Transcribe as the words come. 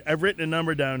I've written a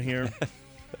number down here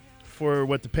for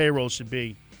what the payroll should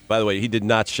be. By the way, he did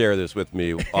not share this with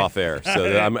me off air,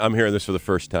 so I'm hearing this for the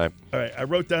first time. All right, I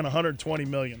wrote down $120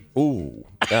 million. Ooh.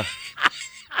 Yeah.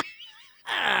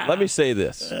 Let me say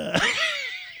this.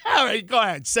 All right, go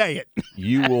ahead, say it.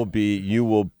 You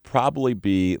will probably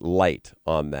be light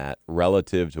on that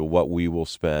relative to what we will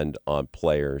spend on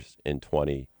players in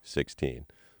 2016.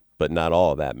 But not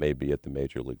all of that may be at the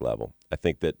major league level. I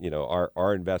think that,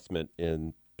 our investment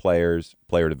in player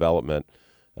development,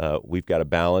 we've got to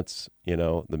balance,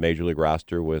 the major league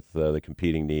roster with the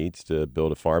competing needs to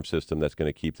build a farm system that's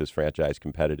going to keep this franchise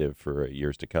competitive for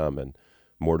years to come, and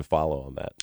more to follow on that.